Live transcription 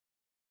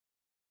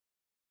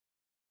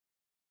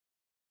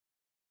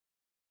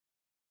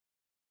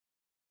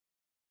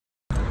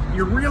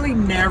you're really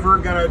never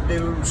gonna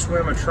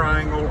swim a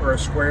triangle or a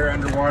square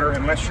underwater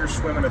unless you're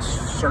swimming a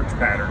search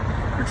pattern.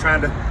 You're trying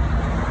to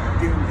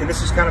do, and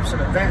this is kind of some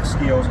advanced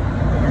skills,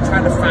 you're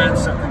trying to find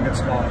something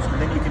that's lost.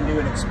 And then you can do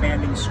an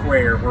expanding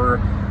square where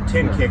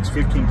 10 kicks,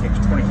 15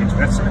 kicks, 20 kicks.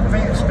 That's some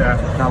advanced stuff.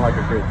 Kind of like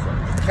a grid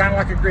search. Kind of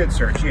like a grid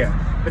search,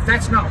 yeah. But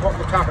that's not what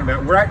we're talking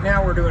about. Right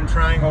now we're doing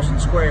triangles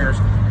and squares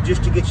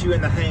just to get you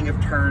in the hang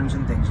of turns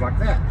and things like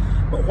that.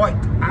 But what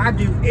I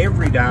do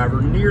every dive,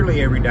 or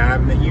nearly every dive,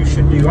 and that you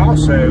should do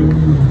also,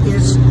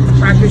 is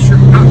practice your,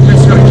 not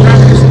necessarily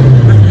practice,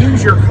 but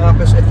use your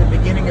compass at the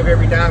beginning of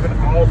every dive and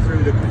all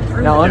through the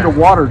Now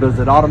underwater, does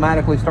it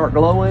automatically start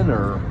glowing,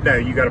 or? No,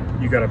 you gotta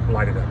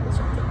light it up with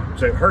something.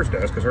 So hers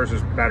does, because hers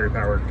is battery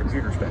powered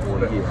computer stuff.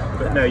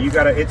 But no, you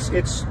gotta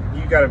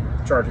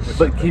charge it with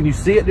But can you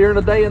see it during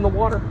the day in the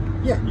water?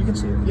 Yeah, you can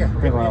see it.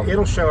 Yeah,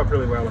 it'll show up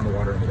really well in the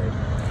water in the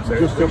daytime. So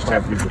you just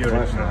have to do it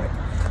at night,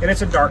 and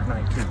it's a dark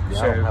night too.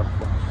 Yeah,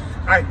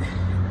 so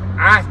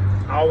I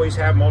always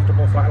have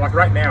multiple flash. Like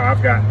right now,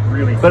 I've got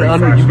really. But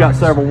you've got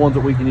several ones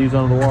that we can use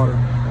under the water.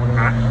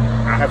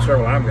 I have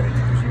several I'm going to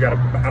use.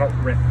 I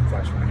don't rent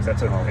flashlights.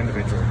 That's an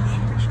individual.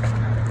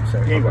 So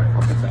anyway,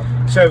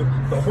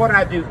 but what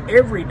I do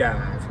every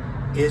dive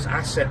is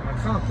I set my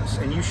compass,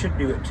 and you should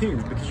do it too,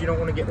 because you don't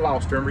want to get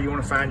lost. Remember, you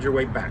want to find your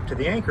way back to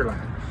the anchor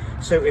line.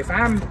 So if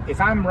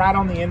I'm right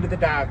on the end of the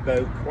dive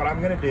boat, what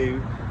I'm going to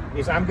do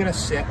is I'm going to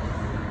set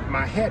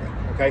my heading.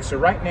 Okay, so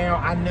right now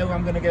I know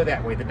I'm going to go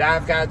that way. The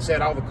dive guide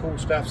said all the cool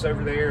stuff's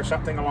over there,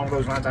 something along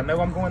those lines. I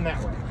know I'm going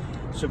that way.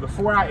 So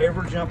before I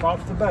ever jump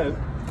off the boat,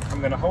 I'm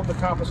going to hold the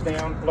compass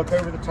down, look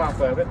over the top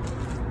of it,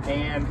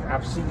 and I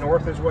see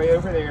north is way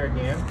over there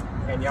again,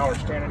 and y'all are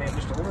standing in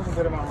just a little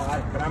bit of my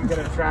light, but I'm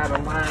going to try to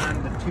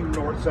line the two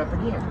norths up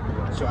again.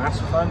 So I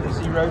spun the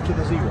 0 to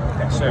the 0.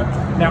 Okay, so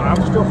now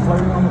I'm still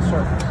floating on the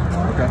surface.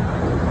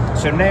 Okay.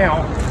 So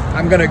now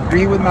I'm going to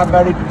agree with my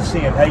buddy to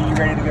descend. Hey, you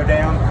ready to go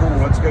down? Cool,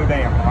 let's go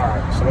down. All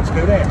right, so let's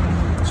go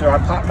down. So I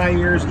pop my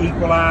ears,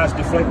 equalize,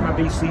 deflate my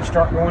BC,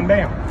 start going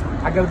down.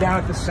 I go down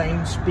at the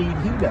same speed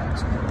he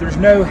does. There's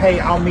no, hey,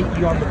 I'll meet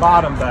you on the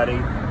bottom, buddy,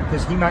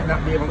 because he might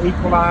not be able to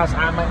equalize,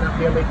 I might not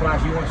be able to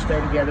equalize. You want to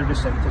stay together,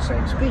 descend at the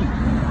same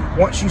speed.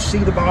 Once you see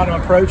the bottom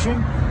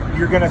approaching,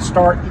 you're going to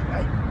start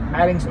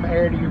adding some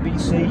air to your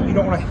BC. You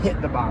don't want to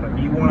hit the bottom.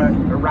 You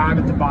want to arrive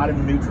at the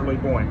bottom neutrally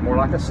going, more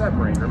like a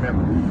submarine,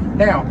 remember.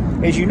 Now,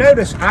 as you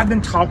notice, I've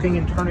been talking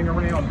and turning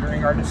around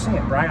during our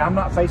descent, right? I'm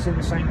not facing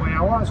the same way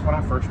I was when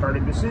I first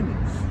started descending.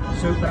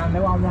 So, but I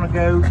know I want to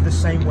go the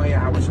same way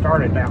I was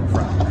started out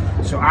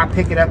front. So I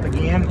pick it up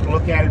again,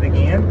 look at it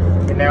again,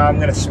 and now I'm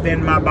going to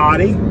spin my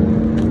body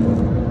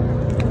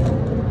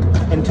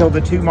until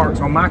the 2 marks.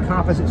 On my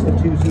compass, it's the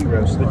 2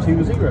 zeros, so the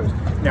 2 zeros.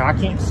 Now, I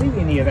can't see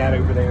any of that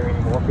over there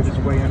anymore because it's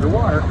way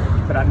underwater,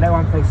 but I know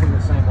I'm facing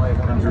the same way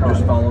when I'm starting. You're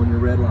just following your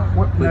red line,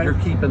 but you're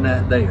keeping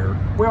that there.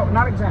 Well,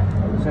 not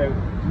exactly. So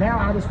now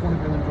I just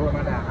want to go enjoy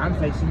my dive. I'm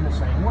facing the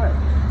same way.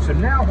 So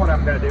now what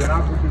I'm going to do, and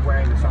I will be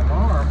wearing this on my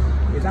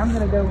arm, is I'm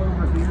going to go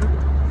over here.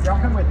 Y'all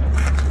come with me,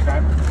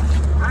 okay?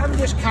 I'm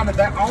just kind of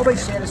that, all they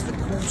said is the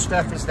cool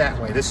stuff is that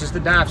way. This is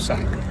the dive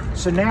site.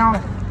 So now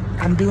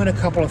I'm doing a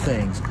couple of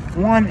things.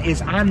 One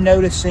is I'm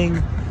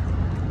noticing,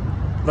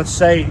 let's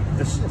say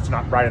this, it's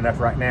not bright enough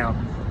right now,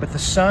 but the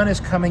sun is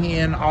coming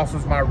in off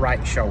of my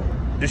right shoulder.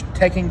 Just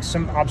taking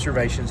some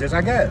observations as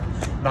I go.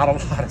 Not a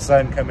lot of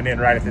sun coming in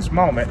right at this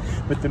moment,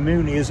 but the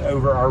moon is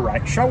over our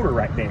right shoulder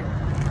right there.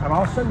 I'm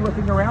also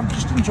looking around,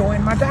 just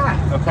enjoying my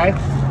dive, okay?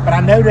 But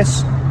I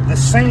notice the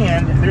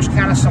sand, there's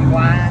kind of some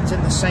lines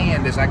in the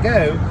sand as I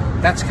go.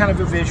 That's kind of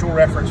a visual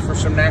reference for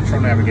some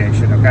natural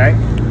navigation, okay?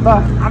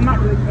 But I'm not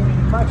really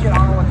paying much at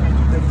all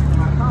attention to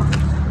my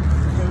compass.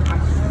 So I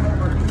swim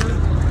over here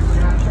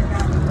and I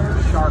check out the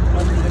nurse shark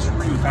under this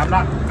reef.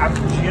 I'm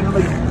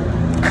generally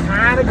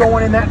kind of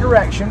going in that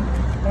direction.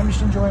 I'm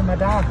just enjoying my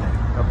dive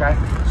now,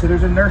 okay? So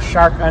there's a nurse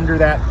shark under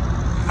that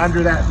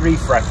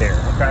reef right there,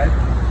 okay?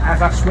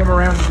 As I swim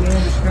around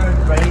again, just kind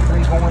of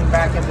vaguely going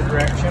back in the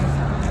direction.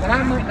 And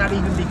I might not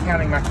even be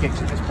counting my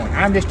kicks at this point.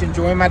 I'm just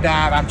enjoying my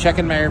dive. I'm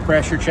checking my air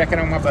pressure, checking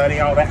on my buddy,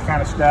 all that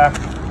kind of stuff.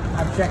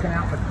 I'm checking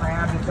out the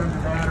crab that's under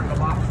that or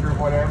the lobster or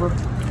whatever.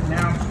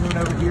 Now I'm swimming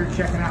over here,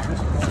 checking out this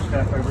cool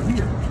stuff over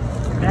here.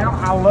 Now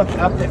I'll look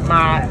up at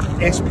my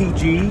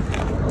SPG,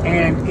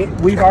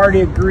 and we've already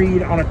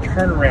agreed on a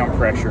turnaround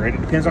pressure. It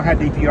depends on how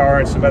deep you are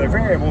and some other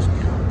variables,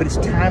 but it's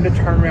time to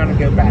turn around and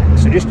go back.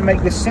 So just to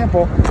make this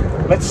simple,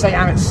 let's say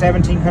I'm at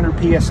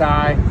 1700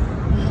 PSI.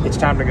 It's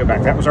time to go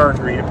back. That was our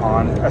agreed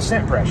upon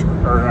ascent pressure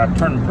or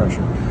turn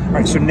pressure. All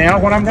right, so now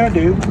what I'm going to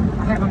do,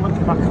 I haven't looked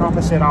at my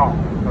compass at all,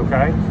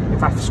 okay?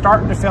 If I'm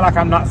starting to feel like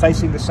I'm not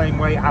facing the same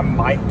way, I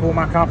might pull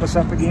my compass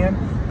up again,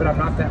 but I'm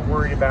not that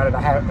worried about it.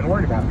 I haven't been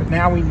worried about it, but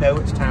now we know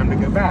it's time to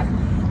go back.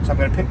 So I'm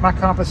going to pick my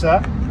compass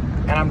up,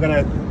 and I'm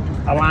going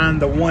to align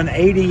the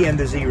 180 and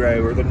the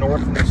 0, or the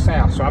north and the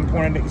south. So I'm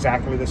pointing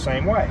exactly the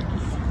same way.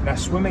 Now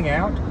swimming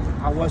out,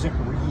 I wasn't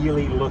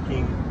really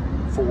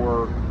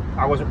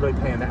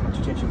paying that much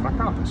attention to my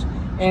compass.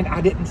 And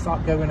I didn't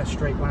go in a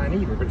straight line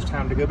either, but it's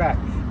time to go back.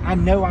 I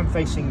know I'm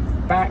facing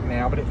back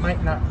now, but it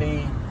might not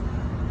be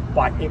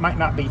like it might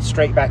not be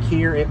straight back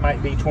here, it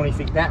might be 20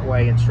 feet that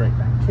way and straight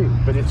back too,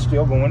 but it's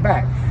still going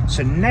back.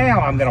 So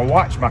now I'm going to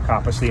watch my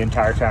compass the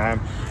entire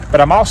time,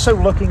 but I'm also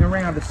looking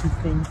around to see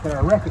things that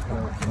I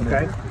recognize,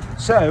 okay?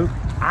 So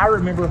I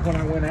remember when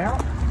I went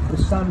out, the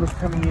sun was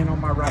coming in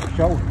on my right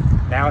shoulder.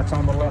 Now it's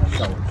on the left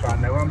shoulder, so I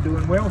know I'm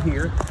doing well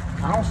here.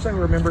 I also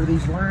remember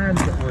these lines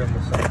that were in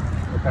the sun,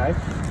 okay?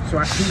 So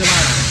I see the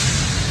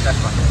lines,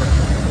 that's my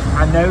first.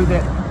 I know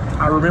that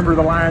I remember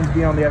the lines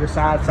being on the other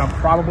side, so I'm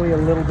probably a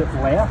little bit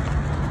left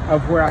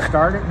of where I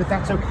started, but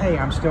that's okay,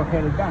 I'm still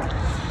headed back.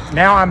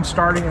 Now I'm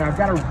starting, and I've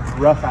got a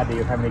rough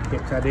idea of how many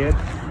kicks I did,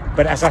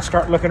 but as I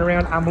start looking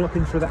around, I'm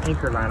looking for the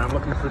anchor line, I'm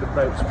looking for the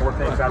boats, more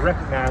things I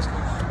recognize,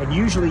 and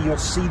usually you'll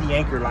see the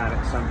anchor line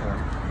at some point.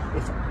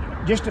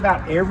 If just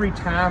about every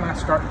time I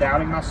start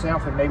doubting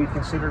myself and maybe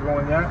consider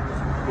going up,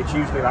 it's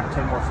usually like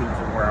 10 more feet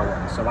from where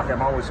I was. So like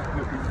I'm always,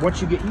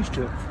 once you get used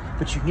to it,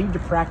 but you need to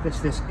practice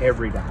this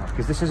every dive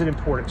because this is an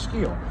important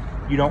skill.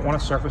 You don't want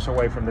to surface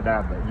away from the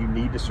dive boat. You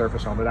need to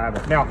surface on the dive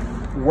boat. Now,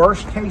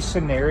 worst case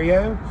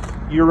scenario,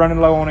 you're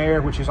running low on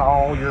air, which is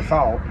all your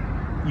fault.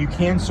 You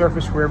can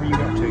surface wherever you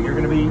want to. You're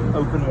going to be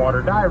open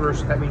water divers.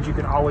 So that means you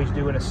can always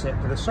do an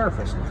ascent to the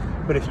surface.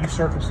 But if you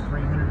surface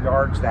 300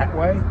 yards that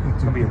way,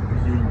 it's going to be a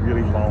really,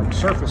 really long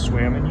surface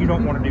swim, and you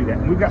don't want to do that.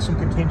 And we've got some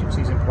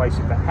contingencies in place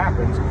if that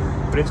happens,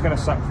 but it's going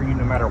to suck for you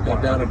no matter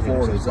what. Down in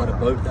Florida, is that a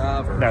boat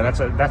dive? Or? No, that's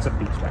a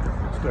beach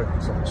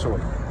dive. Sort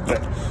of.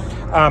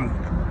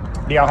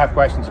 But, do y'all have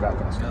questions about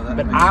this? No,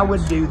 but I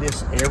would do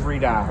this every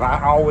dive.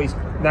 I always,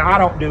 now I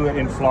don't do it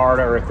in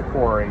Florida or at the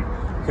quarry,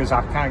 because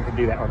I kind of can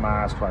do that with my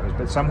eyes closed.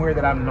 But somewhere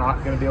that I'm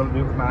not going to be able to do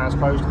it with my eyes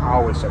closed, I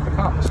always set the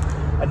compass.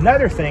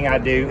 Another thing I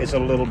do is a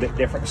little bit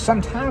different.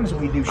 Sometimes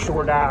we do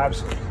shore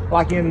dives,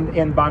 like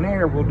in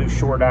Bonaire, we'll do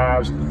shore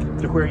dives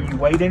to where you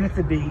wade in at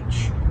the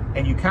beach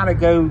and you kind of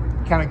go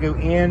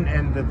in,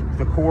 and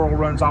the coral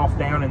runs off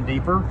down and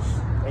deeper,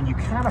 and you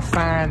kind of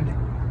find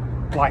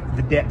like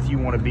the depth you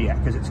want to be at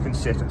because it's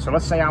consistent. So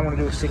let's say I want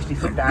to do a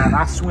 60-foot dive.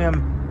 I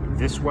swim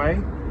this way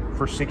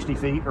for 60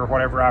 feet or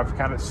whatever, I've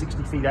kind of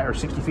 60 feet or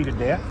 60 feet of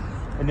depth.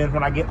 And then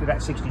when I get to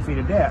that 60 feet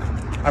of depth,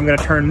 I'm going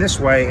to turn this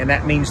way, and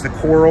that means the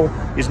coral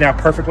is now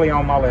perfectly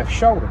on my left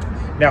shoulder.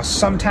 Now,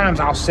 sometimes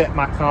I'll set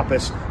my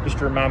compass just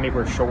to remind me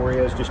where shore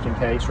is, just in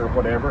case or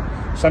whatever.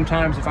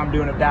 Sometimes if I'm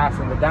doing a dive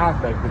from the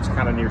dive boat that's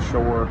kind of near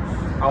shore,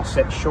 I'll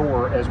set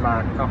shore as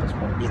my compass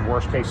point. Just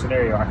worst case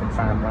scenario, I can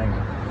find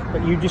land.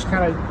 But you just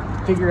kind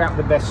of figure out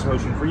the best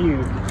solution for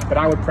you. But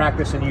I would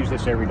practice and use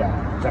this every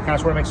dive. Does that kind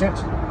of sort of make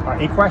sense?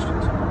 Any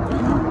questions?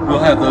 We'll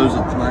have those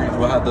at tonight.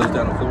 We'll have those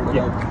down in Florida.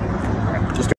 Yeah.